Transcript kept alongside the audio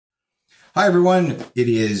Hi, everyone. It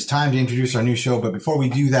is time to introduce our new show. But before we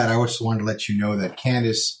do that, I just wanted to let you know that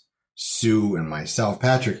Candace, Sue, and myself,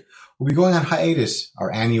 Patrick, will be going on hiatus, our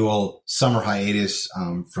annual summer hiatus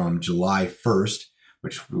from July 1st,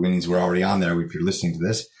 which means we're already on there if you're listening to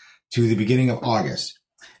this, to the beginning of August.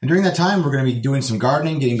 And during that time, we're going to be doing some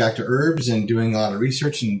gardening, getting back to herbs, and doing a lot of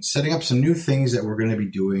research and setting up some new things that we're going to be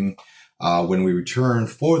doing when we return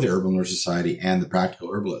for the Herbal Nerd Society and the Practical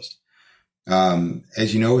Herbalist.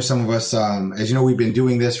 As you know, some of us, we've been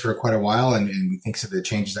doing this for quite a while, and we think that the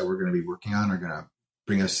changes that we're going to be working on are going to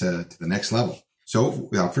bring us to the next level. So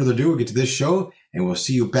without further ado, we'll get to this show, and we'll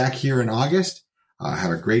see you back here in August.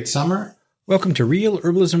 Have a great summer. Welcome to Real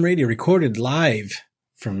Herbalism Radio, recorded live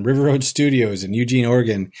from River Road Studios in Eugene,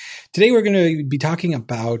 Oregon. Today we're going to be talking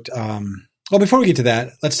about, before we get to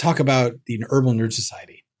that, let's talk about the Herbal Nerd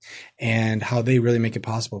Society and how they really make it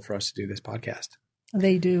possible for us to do this podcast.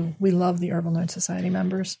 They do. We love the Herbal Nerd Society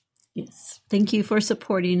members. Yes. Thank you for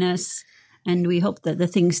supporting us. And we hope that the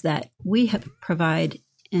things that we provide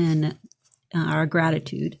in our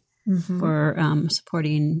gratitude for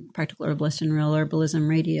supporting Practical Herbalist and Real Herbalism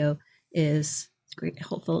Radio is great,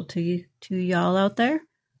 helpful to y'all out there.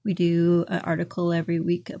 We do an article every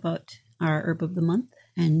week about our herb of the month,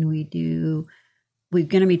 and we're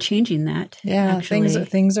going to be changing that. Yeah, strange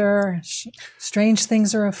things are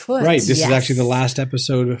afoot. Right. This is actually the last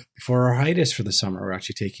episode before our hiatus for the summer. We're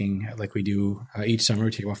actually taking, like we do each summer,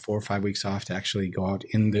 we take about 4 or 5 weeks off to actually go out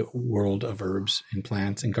in the world of herbs and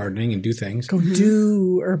plants and gardening and do things. Go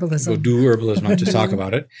do herbalism. Not just talk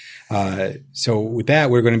about it. So with that,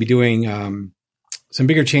 we're going to be doing some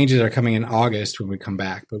bigger changes are coming in August when we come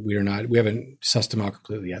back, but we haven't sussed them out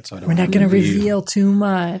completely yet. So we're not going to reveal too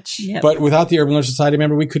much. Yep. But without the Herbal Nerd Society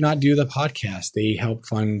member, we could not do the podcast. They help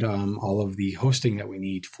fund all of the hosting that we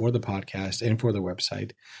need for the podcast and for the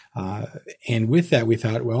website. And with that, we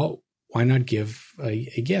thought, well, why not give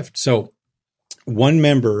a gift? So one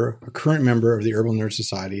member, a current member of the Herbal Nerd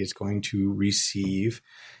Society, is going to receive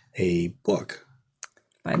a book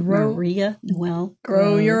by Maria Noel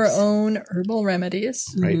Grow Your Own Herbal Remedies.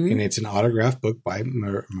 Right. Mm-hmm. And it's an autographed book by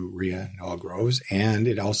Maria Noel Groves. And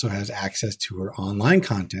it also has access to her online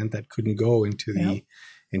content that couldn't go into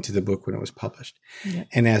the book when it was published. Yep.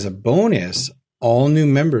 And as a bonus, all new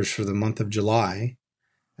members for the month of July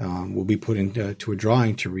will be put into a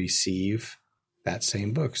drawing to receive that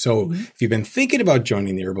same book. So if you've been thinking about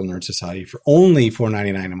joining the Herbal Nerd Society for only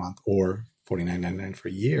 $4.99 a month or $49.99 for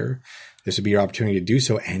a year, this would be your opportunity to do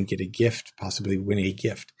so and get a gift, possibly win a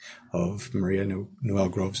gift of Maria Noel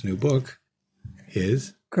Groves' new book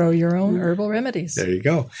is Grow Your Own Herbal Remedies. There you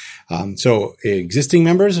go. So existing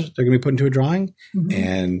members are going to be put into a drawing,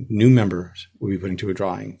 and new members will be put into a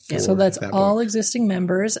drawing. So that's all existing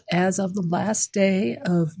members as of the last day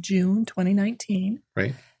of June 2019.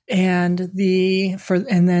 Right. And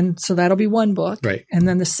so that'll be one book. Right. And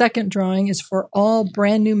then the second drawing is for all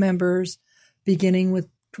brand new members beginning with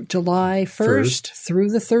July 1st through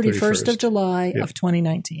the 31st of July of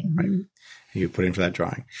 2019. Right. You put in for that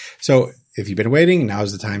drawing. So if you've been waiting,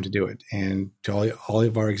 now's the time to do it. And to all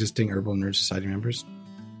of our existing Herbal Nerd Society members,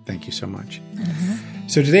 thank you so much.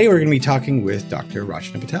 So today we're going to be talking with Dr.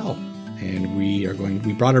 Rachna Patel. And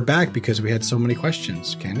we brought her back because we had so many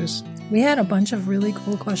questions. Candace? We had a bunch of really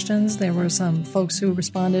cool questions. There were some folks who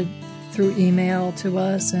responded through email to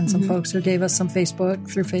us and some folks who gave us some through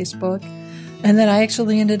Facebook. And then I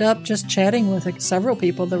actually ended up just chatting with several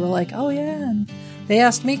people that were like, oh, yeah. And they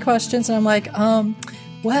asked me questions. And I'm like,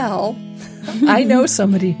 well, I know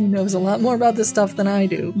somebody who knows a lot more about this stuff than I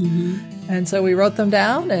do. And so we wrote them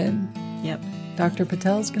down. And Dr.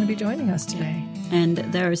 Patel is going to be joining us today. And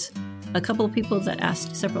there's a couple of people that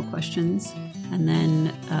asked several questions. And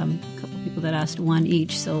then a couple of people that asked one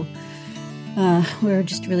each. So we're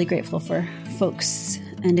just really grateful for folks.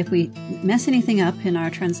 And if we mess anything up in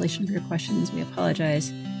our translation of your questions, we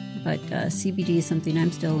apologize. But CBD is something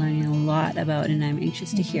I'm still learning a lot about, and I'm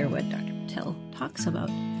anxious to hear what Dr. Patel talks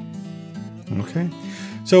about. Okay.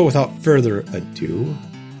 So without further ado,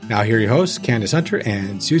 now here are your hosts, Candace Hunter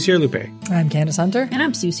and Sue Sierra-Lupe. I'm Candace Hunter. And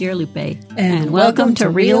I'm Sue Sierra-Lupe. And welcome to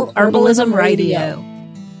Real Herbalism Radio.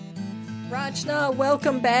 Rachna,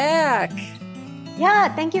 welcome back.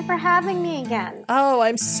 Yeah, thank you for having me again. Oh,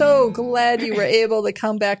 I'm so glad you were able to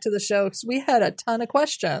come back to the show because we had a ton of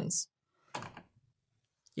questions.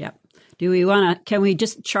 Yep. Can we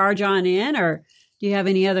just charge on in, or do you have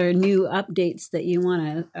any other new updates that you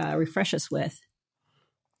want to refresh us with?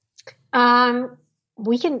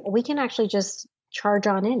 We can actually just charge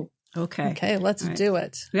on in. Okay, let's do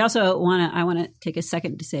it. We also I want to take a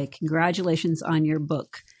second to say congratulations on your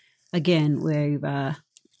book. Again, we've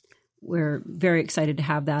we're very excited to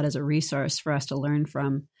have that as a resource for us to learn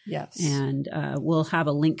from. Yes. And we'll have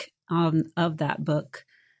a link of that book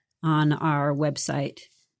on our website,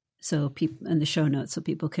 so people in the show notes, so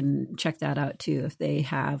people can check that out too if they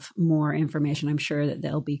have more information. I'm sure that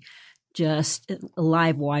there'll be just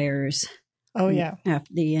live wires. Oh yeah. At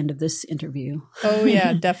the end of this interview. Oh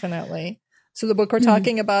yeah, definitely. So the book we're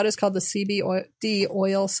talking about is called The CBD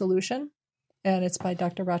Oil Solution, and it's by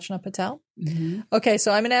Dr. Rachna Patel. Mm-hmm. Okay,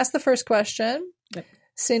 so I'm going to ask the first question. Yep.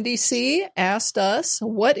 Cindy C. asked us,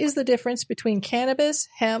 what is the difference between cannabis,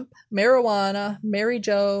 hemp, marijuana, Mary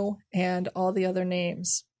Jo, and all the other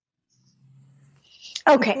names?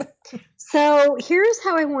 Okay, so here's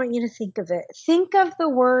how I want you to think of it. Think of the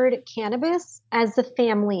word cannabis as the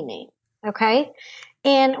family name, okay?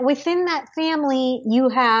 And within that family, you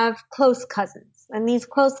have close cousins. And these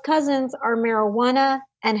close cousins are marijuana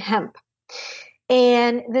and hemp.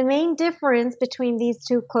 And the main difference between these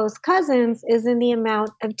two close cousins is in the amount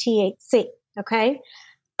of THC, okay?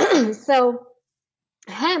 So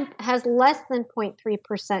hemp has less than 0.3%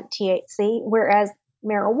 THC, whereas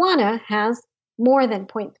marijuana has more than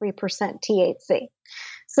 0.3% THC.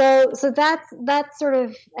 So that's sort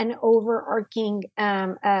of an overarching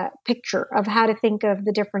picture of how to think of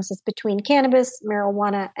the differences between cannabis,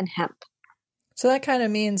 marijuana, and hemp. So that kind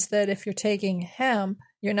of means that if you're taking hemp,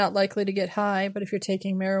 you're not likely to get high, but if you're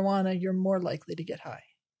taking marijuana, you're more likely to get high.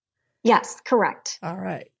 Yes, correct. All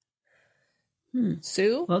right.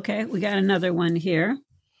 Sue? Okay, we got another one here.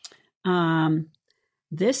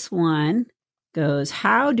 This one goes,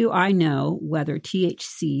 how do I know whether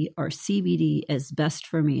THC or CBD is best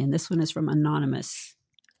for me? And this one is from Anonymous.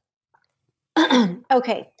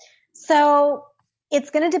 Okay, so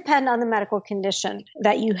it's going to depend on the medical condition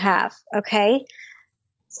that you have, okay?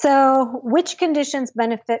 So which conditions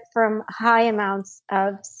benefit from high amounts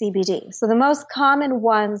of CBD? So the most common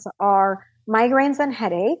ones are migraines and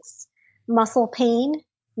headaches, muscle pain,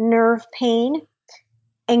 nerve pain,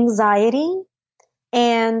 anxiety,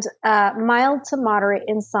 and mild to moderate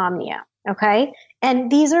insomnia, okay? And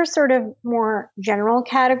these are sort of more general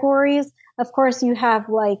categories. Of course, you have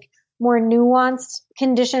like more nuanced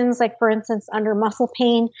conditions, like for instance, under muscle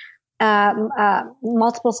pain,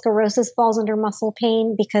 multiple sclerosis falls under muscle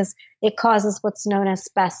pain because it causes what's known as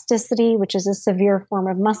spasticity, which is a severe form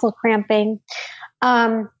of muscle cramping.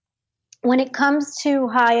 When it comes to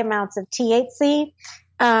high amounts of THC,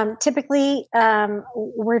 typically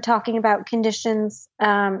we're talking about conditions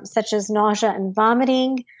such as nausea and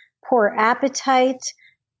vomiting, poor appetite,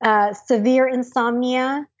 severe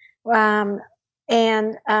insomnia,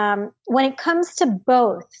 and when it comes to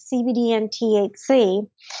both CBD and THC,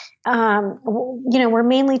 we're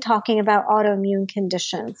mainly talking about autoimmune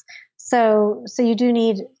conditions. So you do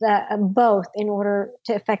need both in order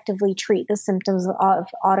to effectively treat the symptoms of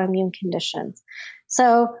autoimmune conditions.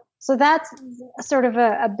 So that's sort of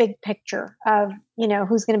a big picture of,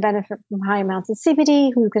 who's going to benefit from high amounts of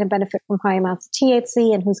CBD, who's going to benefit from high amounts of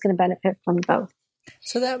THC, and who's going to benefit from both.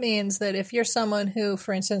 So that means that if you're someone who,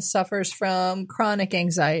 for instance, suffers from chronic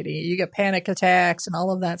anxiety, you get panic attacks and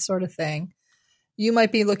all of that sort of thing, you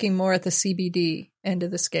might be looking more at the CBD end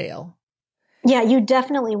of the scale. Yeah, you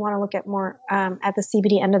definitely want to look at more at the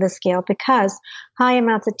CBD end of the scale because high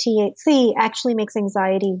amounts of THC actually makes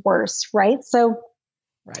anxiety worse, right? So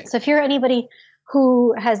if you're anybody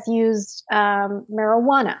who has used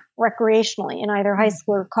marijuana recreationally in either high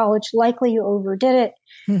school or college, likely you overdid it.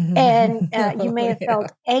 And you may have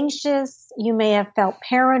felt anxious, you may have felt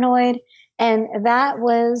paranoid, and that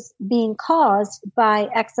was being caused by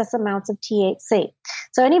excess amounts of THC.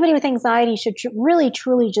 So anybody with anxiety should really,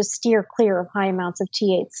 truly just steer clear of high amounts of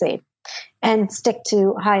THC and stick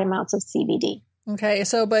to high amounts of CBD. Okay,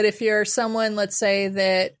 so but if you're someone, let's say,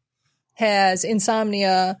 that has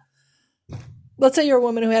insomnia, let's say you're a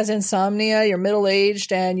woman who has insomnia, you're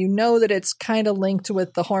middle-aged, and you know that it's kind of linked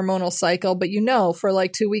with the hormonal cycle, but for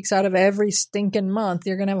like 2 weeks out of every stinking month,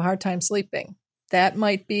 you're going to have a hard time sleeping. That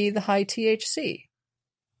might be the high THC.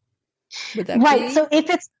 Would that right.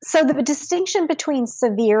 be? So the distinction between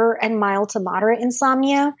severe and mild to moderate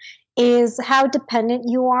insomnia is how dependent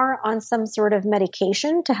you are on some sort of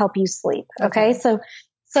medication to help you sleep. Okay. So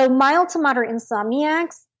mild to moderate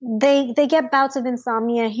insomniacs, they get bouts of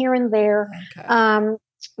insomnia here and there. Okay.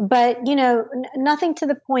 But nothing to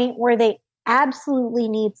the point where they absolutely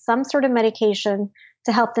need some sort of medication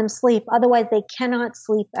to help them sleep. Otherwise they cannot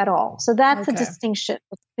sleep at all. So that's a distinction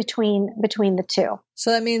between the two. So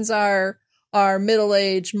that means our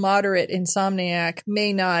middle-aged moderate insomniac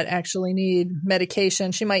may not actually need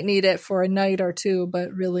medication. She might need it for a night or two,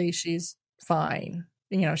 but really she's fine.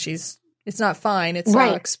 It's not fine. It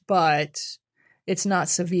sucks, but it's not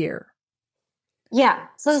severe. Yeah.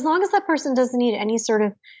 So as long as that person doesn't need any sort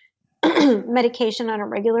of medication on a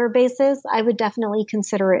regular basis, I would definitely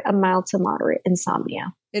consider it a mild to moderate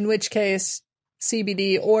insomnia. In which case,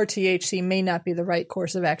 CBD or THC may not be the right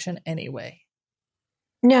course of action anyway.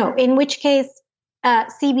 No, in which case,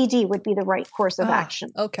 CBD would be the right course of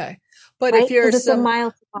action. Okay. But right? if you're a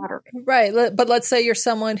mild to moderate. Right. But let's say you're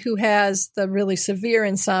someone who has the really severe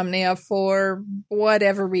insomnia for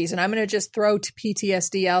whatever reason. I'm going to just throw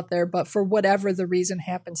PTSD out there, but for whatever the reason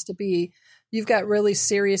happens to be, you've got really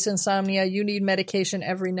serious insomnia. You need medication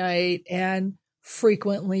every night, and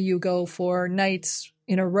frequently you go for nights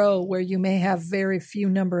in a row where you may have very few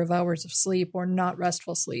number of hours of sleep or not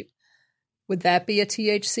restful sleep. Would that be a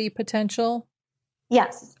THC potential?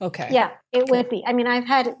 Yes. Okay. Yeah, it would be. I mean, I've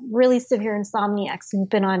had really severe insomniacs who've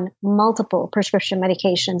been on multiple prescription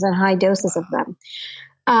medications and high doses of them,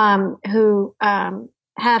 who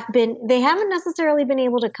they haven't necessarily been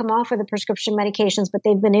able to come off of the prescription medications, but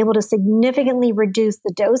they've been able to significantly reduce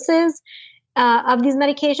the doses of these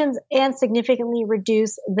medications and significantly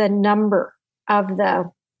reduce the number of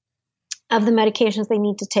the medications they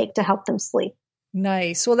need to take to help them sleep.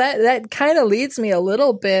 Nice. Well, that kind of leads me a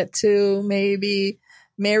little bit to maybe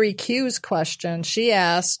Mary Q's question. She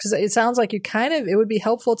asked, because it sounds like it would be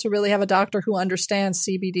helpful to really have a doctor who understands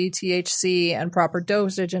CBD, THC, and proper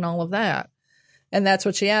dosage and all of that. And that's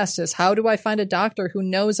what she asked is, how do I find a doctor who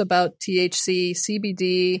knows about THC,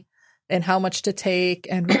 CBD, and how much to take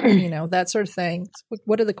and, that sort of thing?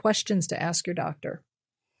 What are the questions to ask your doctor?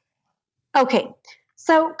 Okay.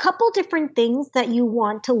 So a couple different things that you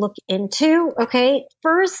want to look into. Okay.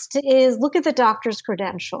 First is look at the doctor's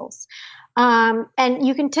credentials. And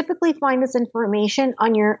you can typically find this information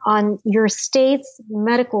on your state's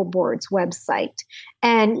medical board's website.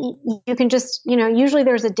 And you can just, usually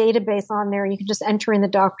there's a database on there. You can just enter in the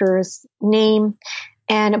doctor's name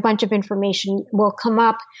and a bunch of information will come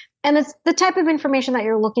up. And it's the type of information that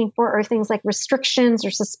you're looking for are things like restrictions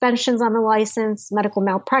or suspensions on the license, medical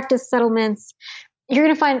malpractice settlements. You're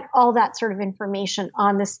going to find all that sort of information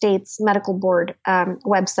on the state's medical board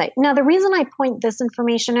website. Now, the reason I point this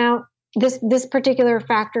information out, this particular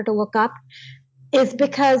factor to look up, is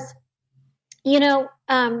because, in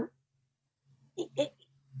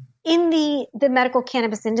the medical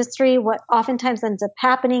cannabis industry, what oftentimes ends up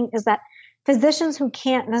happening is that physicians who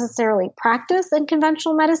can't necessarily practice in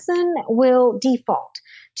conventional medicine will default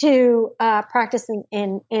to practicing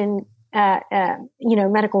in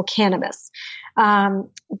medical cannabis,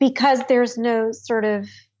 because there's no sort of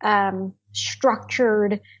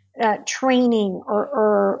structured training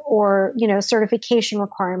or certification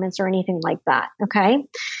requirements or anything like that. Okay.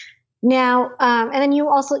 Now, and then you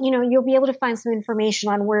also, you'll be able to find some information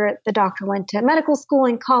on where the doctor went to medical school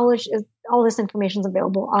and college. All this information is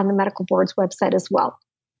available on the medical board's website as well.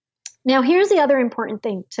 Now, here's the other important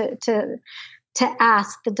thing to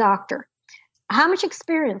ask the doctor. How much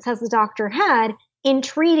experience has the doctor had in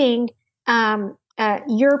treating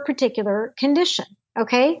your particular condition?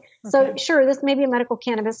 Okay. So sure, this may be a medical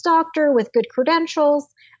cannabis doctor with good credentials,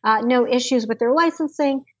 no issues with their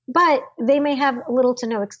licensing, but they may have little to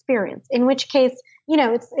no experience, in which case,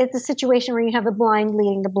 it's a situation where you have the blind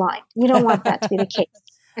leading the blind. You don't want that to be the case.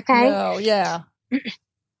 Okay. No, yeah.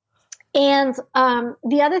 And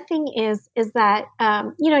the other thing is that,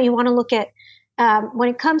 you want to look at, when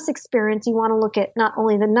it comes to experience, you want to look at not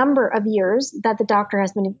only the number of years that the doctor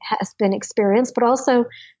has been experienced, but also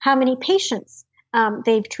how many patients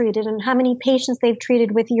they've treated and how many patients they've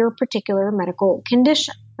treated with your particular medical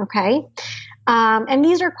condition. Okay. And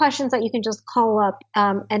these are questions that you can just call up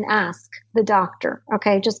and ask the doctor.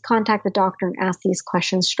 Okay. Just contact the doctor and ask these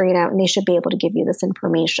questions straight out, and they should be able to give you this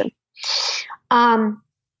information. Now,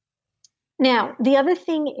 the other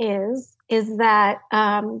thing is that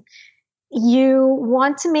you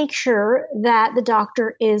want to make sure that the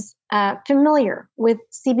doctor is familiar with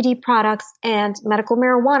CBD products and medical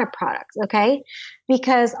marijuana products, okay?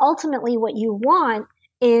 Because ultimately what you want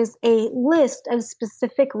is a list of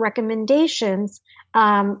specific recommendations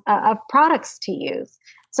of products to use,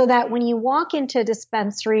 so that when you walk into a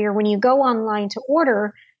dispensary or when you go online to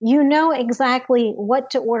order, you know exactly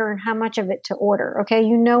what to order and how much of it to order, okay?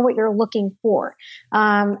 You know what you're looking for.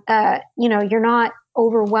 You're not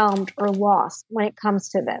overwhelmed or lost when it comes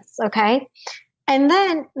to this, okay? And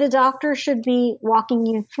then the doctor should be walking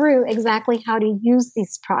you through exactly how to use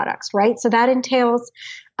these products, right? So that entails,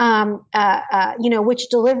 which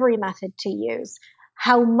delivery method to use,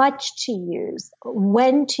 how much to use,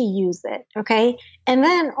 when to use it, okay? And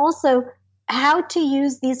then also how to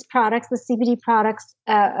use these products, the CBD products,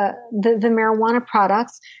 the marijuana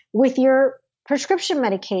products, with your prescription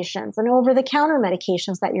medications and over-the-counter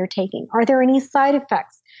medications that you're taking? Are there any side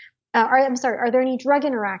effects? Are there any drug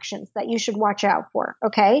interactions that you should watch out for?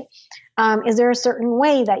 Okay. Is there a certain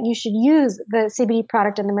way that you should use the CBD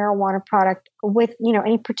product and the marijuana product with,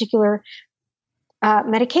 any particular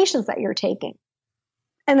medications that you're taking?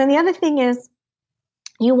 And then the other thing is,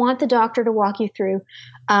 you want the doctor to walk you through,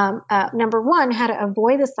 number one, how to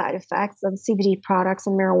avoid the side effects of CBD products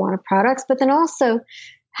and marijuana products, but then also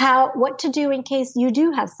what to do in case you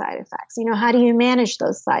do have side effects. How do you manage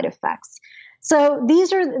those side effects? So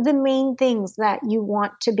these are the main things that you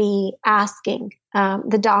want to be asking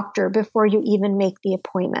the doctor before you even make the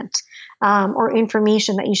appointment, or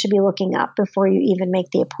information that you should be looking up before you even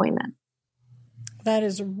make the appointment. That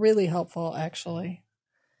is really helpful, actually.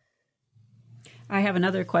 I have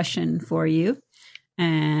another question for you,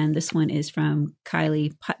 and this one is from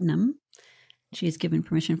Kylie Putnam. She's given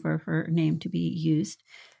permission for her name to be used.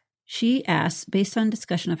 She asks, based on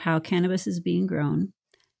discussion of how cannabis is being grown,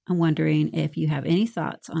 I'm wondering if you have any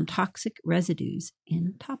thoughts on toxic residues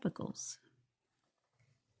in topicals.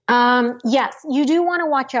 Yes, you do want to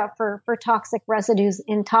watch out for toxic residues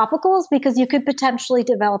in topicals because you could potentially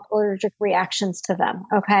develop allergic reactions to them.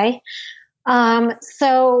 Okay.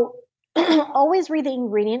 So always read the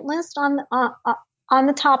ingredient list on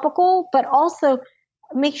the topical, but also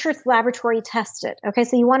make sure it's laboratory tested. Okay.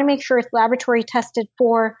 So you want to make sure it's laboratory tested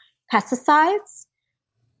for pesticides.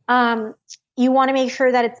 You want to make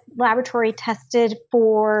sure that it's laboratory tested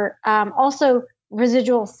for also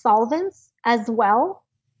residual solvents as well.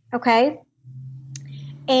 Okay.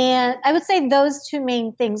 And I would say those two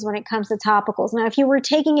main things when it comes to topicals. Now, if you were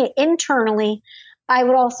taking it internally, I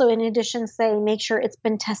would also, in addition, say make sure it's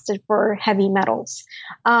been tested for heavy metals.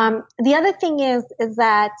 The other thing is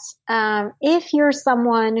that if you're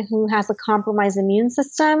someone who has a compromised immune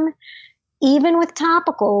system, even with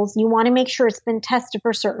topicals, you want to make sure it's been tested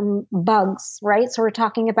for certain bugs, right? So we're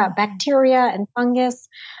talking about bacteria and fungus.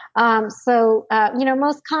 Most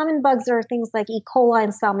common bugs are things like E. coli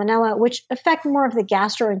and Salmonella, which affect more of the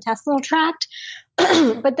gastrointestinal tract.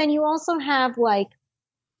 But then you also have like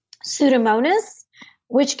Pseudomonas,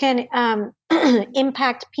 which can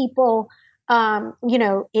impact people.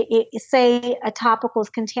 Say a topical is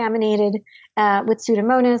contaminated with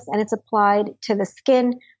Pseudomonas and it's applied to the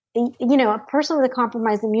skin. A person with a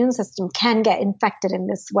compromised immune system can get infected in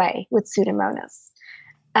this way with Pseudomonas.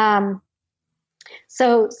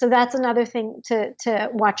 So that's another thing to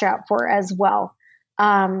watch out for as well.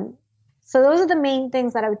 So those are the main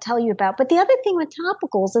things that I would tell you about. But the other thing with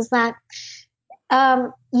topicals is that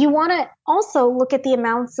you want to also look at the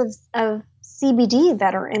amounts of CBD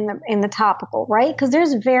that are in the topical, right? Because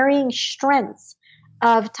there's varying strengths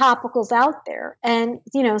of topicals out there, and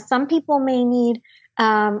some people may need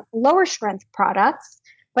lower strength products,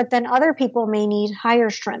 but then other people may need higher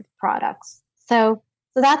strength products. So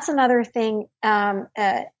that's another thing.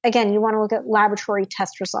 Again, you want to look at laboratory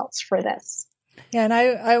test results for this. Yeah, and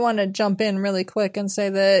I want to jump in really quick and say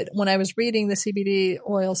that when I was reading the CBD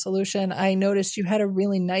oil solution, I noticed you had a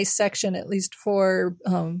really nice section, at least for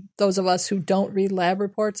those of us who don't read lab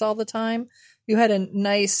reports all the time. You had a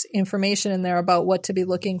nice information in there about what to be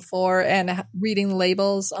looking for and reading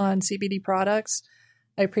labels on CBD products.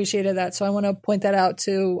 I appreciated that. So I want to point that out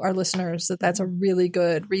to our listeners that that's a really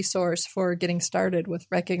good resource for getting started with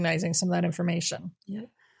recognizing some of that information. Yeah.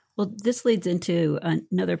 Well, this leads into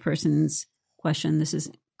another person's question. This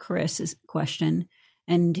is Chris's question.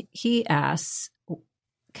 And he asks,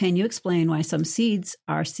 can you explain why some seeds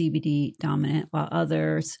are CBD dominant while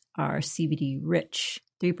others are CBD rich,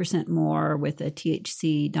 3% more with a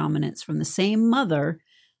THC dominance from the same mother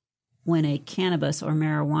when a cannabis or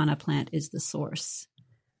marijuana plant is the source?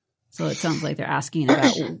 So it sounds like they're asking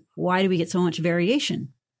about why do we get so much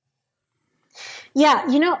variation? Yeah,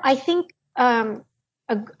 I think a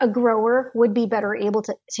grower would be better able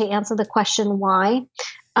to answer the question why.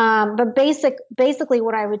 But basically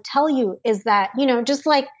what I would tell you is that, just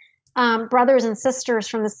like brothers and sisters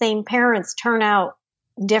from the same parents turn out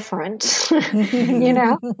different, it's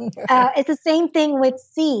the same thing with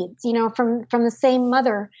seeds, from the same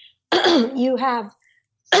mother. You have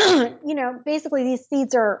basically these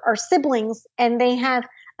seeds are siblings and they have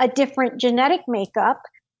a different genetic makeup.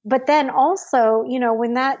 But then also,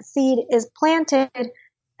 when that seed is planted,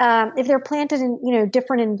 if they're planted in,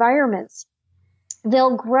 different environments,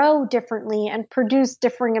 they'll grow differently and produce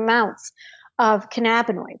differing amounts of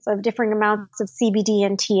cannabinoids, of differing amounts of CBD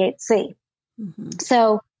and THC. Mm-hmm.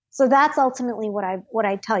 So that's ultimately what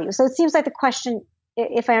I tell you. So it seems like the question,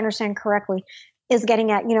 if I understand correctly, is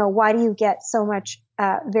getting at, why do you get so much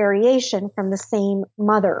variation from the same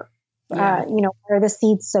mother? Yeah. Why are the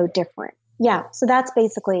seeds so different? Yeah. So that's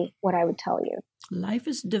basically what I would tell you. Life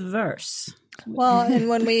is diverse. Well, and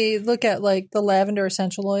when we look at like the lavender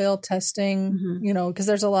essential oil testing, because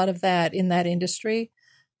there's a lot of that in that industry.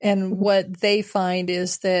 And what they find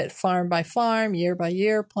is that farm by farm, year by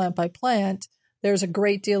year, plant by plant, there's a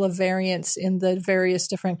great deal of variance in the various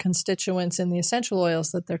different constituents in the essential oils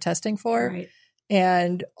that they're testing for. Right.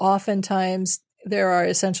 And oftentimes there are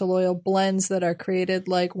essential oil blends that are created,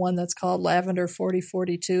 like one that's called Lavender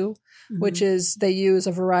 4042, which is they use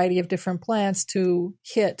a variety of different plants to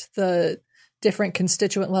hit the different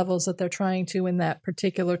constituent levels that they're trying to in that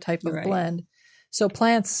particular type of blend. So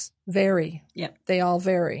plants vary. Yep. They all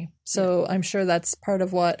vary. So I'm sure that's part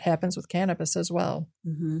of what happens with cannabis as well.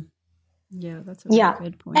 Mm-hmm. Yeah, that's a really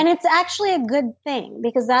good point. And it's actually a good thing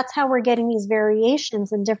because that's how we're getting these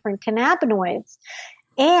variations in different cannabinoids.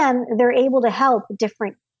 And they're able to help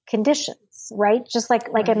different conditions, right? Just like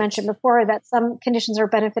I mentioned before, that some conditions are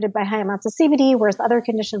benefited by high amounts of CBD, whereas other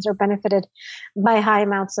conditions are benefited by high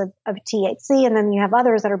amounts of THC. And then you have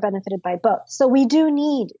others that are benefited by both. So we do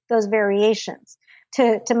need those variations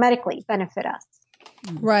to medically benefit us.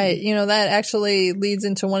 Right. You know, that actually leads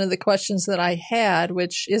into one of the questions that I had,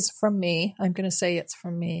 which is from me. I'm going to say it's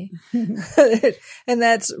from me. And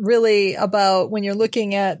that's really about when you're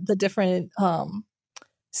looking at the different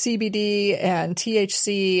CBD and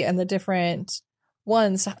THC and the different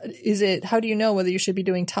ones, how do you know whether you should be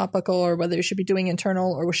doing topical or whether you should be doing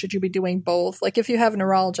internal or should you be doing both? Like if you have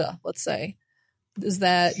neuralgia, let's say, do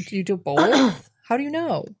you do both? How do you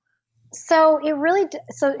know? So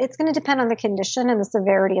it's going to depend on the condition and the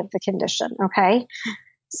severity of the condition. Okay.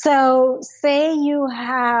 So say you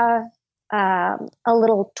have a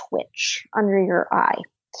little twitch under your eye.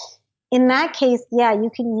 In that case,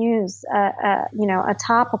 you can use a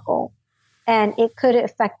topical and it could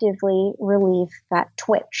effectively relieve that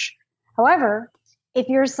twitch. However, if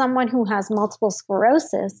you're someone who has multiple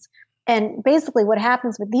sclerosis, and basically what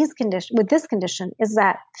happens with this condition is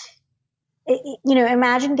that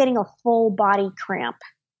imagine getting a full body cramp.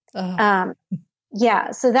 So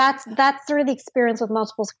that's sort of the experience with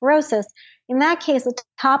multiple sclerosis. In that case, a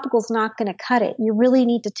topical is not going to cut it. You really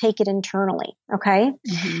need to take it internally. Okay.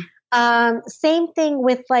 Mm-hmm. Same thing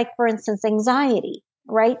with, like, for instance, anxiety,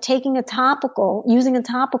 right? Using a topical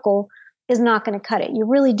is not going to cut it. You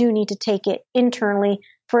really do need to take it internally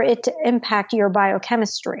for it to impact your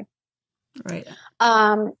biochemistry. Right.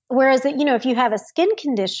 Whereas, if you have a skin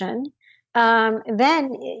condition,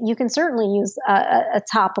 then you can certainly use a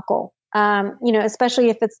topical, especially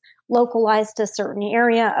if it's localized to a certain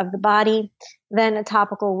area of the body, then a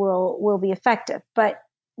topical will be effective. But,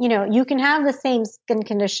 you can have the same skin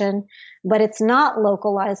condition, but it's not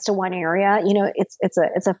localized to one area. It's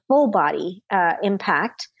a full body,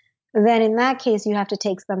 impact. Then in that case, you have to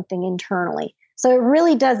take something internally. So it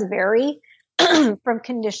really does vary from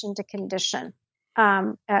condition to condition,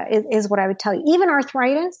 is what I would tell you. Even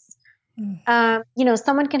arthritis.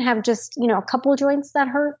 Someone can have just, a couple of joints that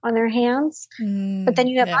hurt on their hands, but then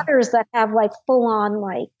you have others that have like full on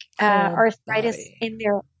arthritis in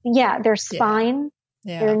their spine,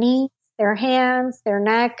 their knees, their hands, their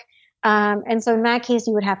neck. And so in that case,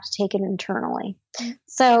 you would have to take it internally.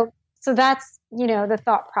 So that's, the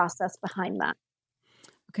thought process behind that.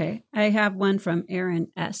 Okay. I have one from Aaron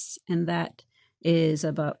S., and that is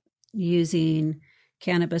about using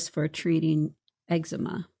cannabis for treating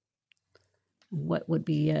eczema. What would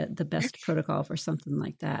be the best protocol for something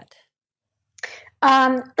like that?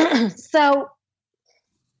 So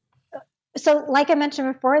like I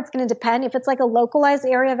mentioned before, it's going to depend. If it's like a localized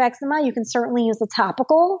area of eczema, you can certainly use a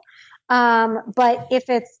topical. But if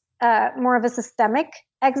it's more of a systemic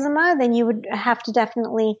eczema, then you would have to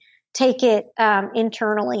definitely take it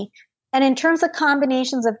internally. And in terms of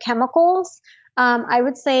combinations of chemicals, I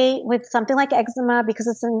would say with something like eczema, because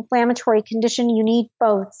it's an inflammatory condition, you need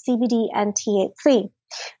both CBD and THC.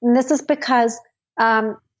 And this is because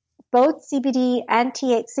both CBD and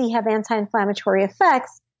THC have anti-inflammatory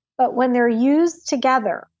effects, but when they're used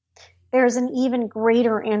together, there's an even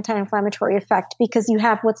greater anti-inflammatory effect because you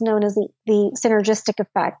have what's known as the synergistic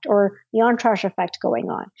effect or the entourage effect going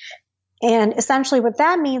on. And essentially what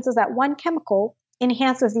that means is that one chemical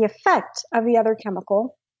enhances the effect of the other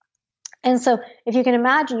chemical. And so if you can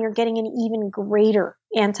imagine, you're getting an even greater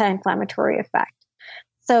anti-inflammatory effect.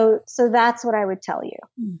 So that's what I would tell you.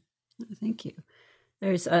 Thank you.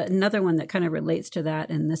 There's another one that kind of relates to that,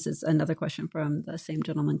 and this is another question from the same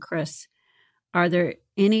gentleman, Chris. Are there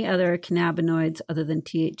any other cannabinoids other than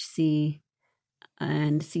THC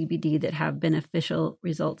and CBD that have beneficial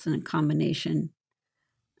results in a combination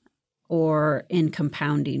or in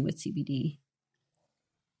compounding with CBD?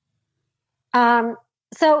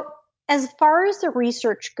 So as far as the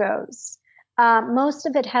research goes, most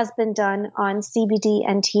of it has been done on CBD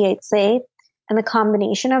and THC and the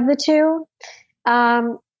combination of the two.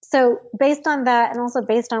 So based on that, and also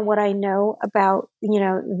based on what I know about,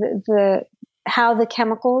 the how the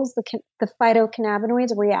chemicals, the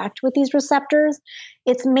phytocannabinoids react with these receptors,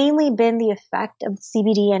 it's mainly been the effect of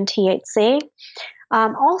CBD and THC.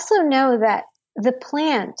 Also know that the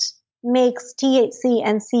plant makes THC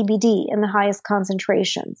and CBD in the highest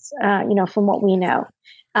concentrations, from what we know.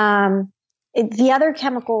 The other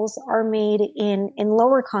chemicals are made in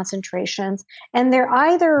lower concentrations, and they're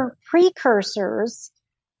either precursors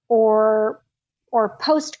or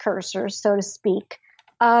postcursors, so to speak,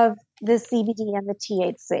 of the CBD and the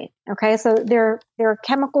THC. Okay, so there are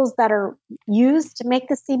chemicals that are used to make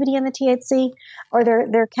the CBD and the THC, or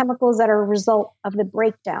they're chemicals that are a result of the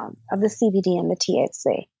breakdown of the CBD and the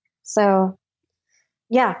THC. So,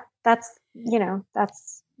 yeah, that's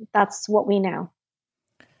what we know.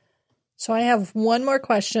 So I have one more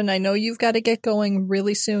question. I know you've got to get going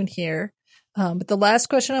really soon here. But the last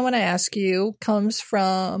question I want to ask you comes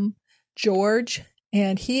from George,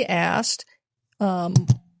 and he asked,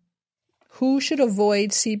 who should avoid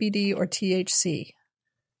CBD or THC?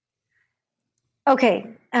 Okay.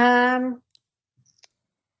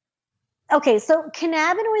 So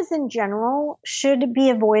cannabinoids in general should be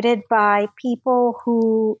avoided by people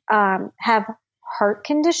who have heart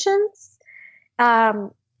conditions.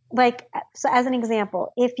 So as an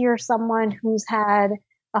example, if you're someone who's had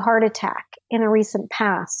a heart attack in a recent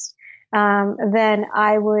past, then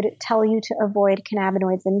I would tell you to avoid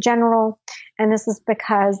cannabinoids in general. And this is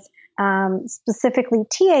because specifically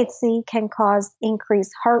THC can cause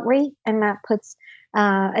increased heart rate, and that puts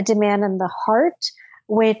a demand on the heart,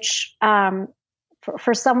 which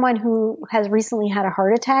for someone who has recently had a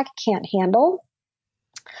heart attack can't handle.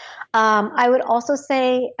 I would also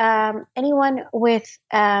say anyone with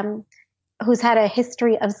who's had a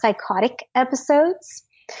history of psychotic episodes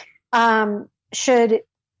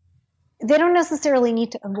they don't necessarily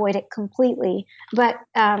need to avoid it completely, but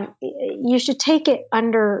you should take it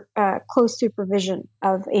under close supervision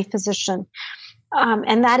of a physician.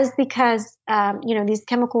 And that is because, these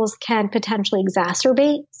chemicals can potentially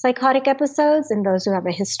exacerbate psychotic episodes in those who have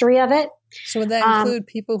a history of it. So would that include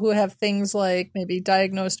people who have things like maybe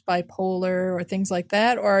diagnosed bipolar or things like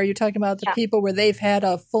that? Or are you talking about the people where they've had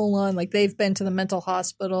a full-on, like they've been to the mental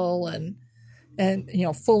hospital and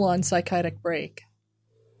full-on psychotic break?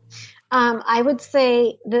 I would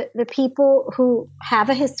say the people who have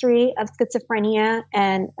a history of schizophrenia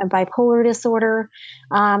and a bipolar disorder,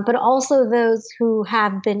 but also those who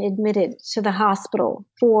have been admitted to the hospital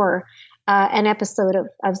for an episode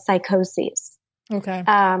of psychosis. Okay.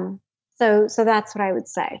 So that's what I would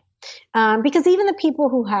say. Because even the people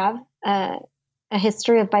who have a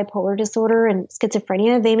history of bipolar disorder and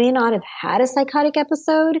schizophrenia, they may not have had a psychotic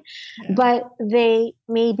episode, but they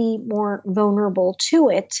may be more vulnerable to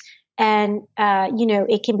it. And,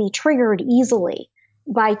 it can be triggered easily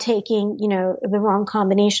by taking, the wrong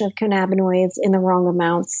combination of cannabinoids in the wrong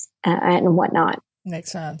amounts and whatnot.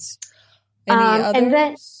 Makes sense. Any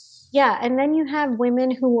others? And then you have women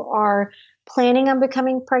who are planning on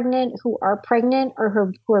becoming pregnant, who are pregnant,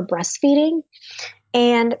 or who are breastfeeding.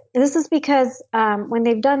 And this is because when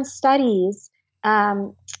they've done studies,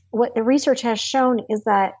 what the research has shown is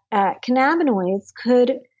that cannabinoids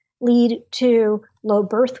could lead to low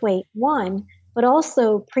birth weight, one, but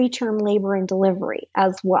also preterm labor and delivery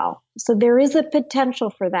as well. So there is a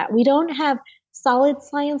potential for that. We don't have solid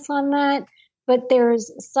science on that, but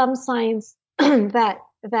there's some science that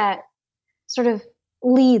sort of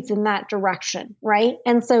leads in that direction, right?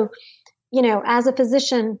 And so, as a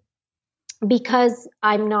physician, because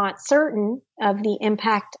I'm not certain of the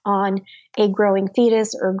impact on a growing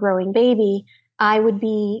fetus or growing baby, I would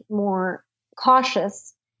be more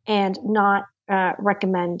cautious and not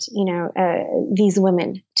recommend, these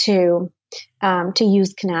women to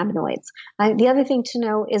use cannabinoids. The other thing to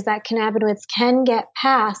know is that cannabinoids can get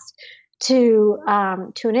passed to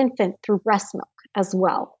an infant through breast milk as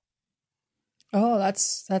well. Oh,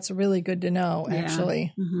 that's really good to know,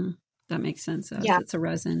 actually. Mm-hmm. That makes sense. Yeah. It's a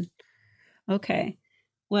resin. Okay.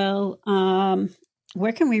 Well,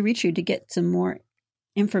 where can we reach you to get some more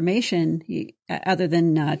information other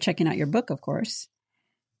than checking out your book, of course?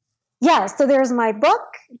 Yeah, so there's my book.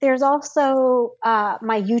 There's also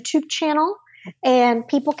my YouTube channel, and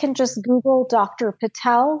people can just Google Dr.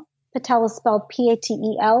 Patel. Patel is spelled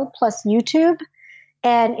Patel plus YouTube,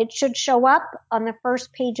 and it should show up on the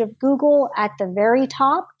first page of Google at the very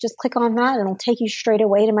top. Just click on that, and it'll take you straight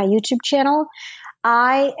away to my YouTube channel.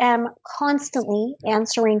 I am constantly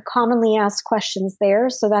answering commonly asked questions there.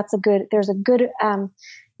 So there's a good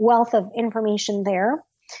wealth of information there.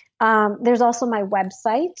 There's also my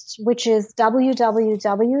website, which is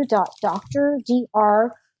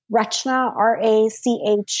www.drdrrachna,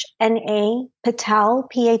 R-A-C-H-N-A, Patel,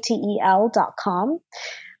 P-A-T-E-L.com.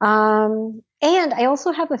 And I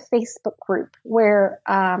also have a Facebook group where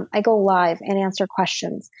I go live and answer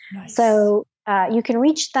questions. Nice. So you can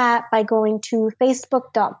reach that by going to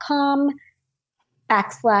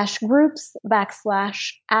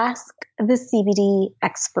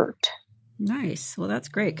facebook.com/groups/ask-the-CBD-expert. Nice. Well, that's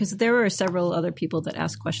great because there are several other people that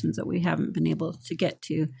ask questions that we haven't been able to get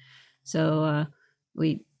to. So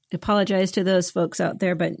we apologize to those folks out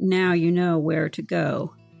there, but now you know where to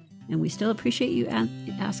go. And we still appreciate you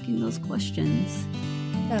asking those questions.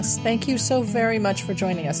 Yes. Thank you so very much for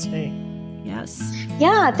joining us today. Yes.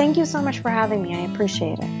 Yeah. Thank you so much for having me. I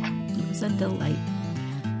appreciate it. It was a delight.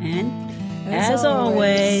 And as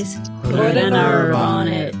always, put an herb on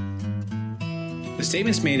it. The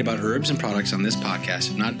statements made about herbs and products on this podcast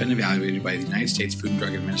have not been evaluated by the United States Food and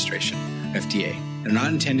Drug Administration, FDA, and are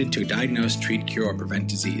not intended to diagnose, treat, cure, or prevent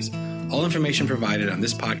disease. All information provided on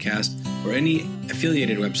this podcast or any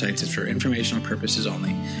affiliated websites is for informational purposes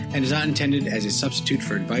only and is not intended as a substitute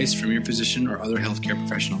for advice from your physician or other healthcare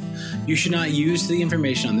professional. You should not use the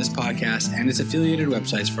information on this podcast and its affiliated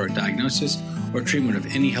websites for a diagnosis or treatment of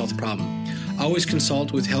any health problem. Always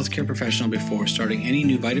consult with a healthcare professional before starting any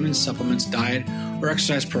new vitamins, supplements, diet, or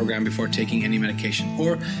exercise program before taking any medication,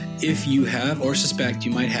 or if you have or suspect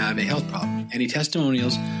you might have a health problem. Any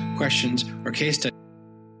testimonials, questions, or case studies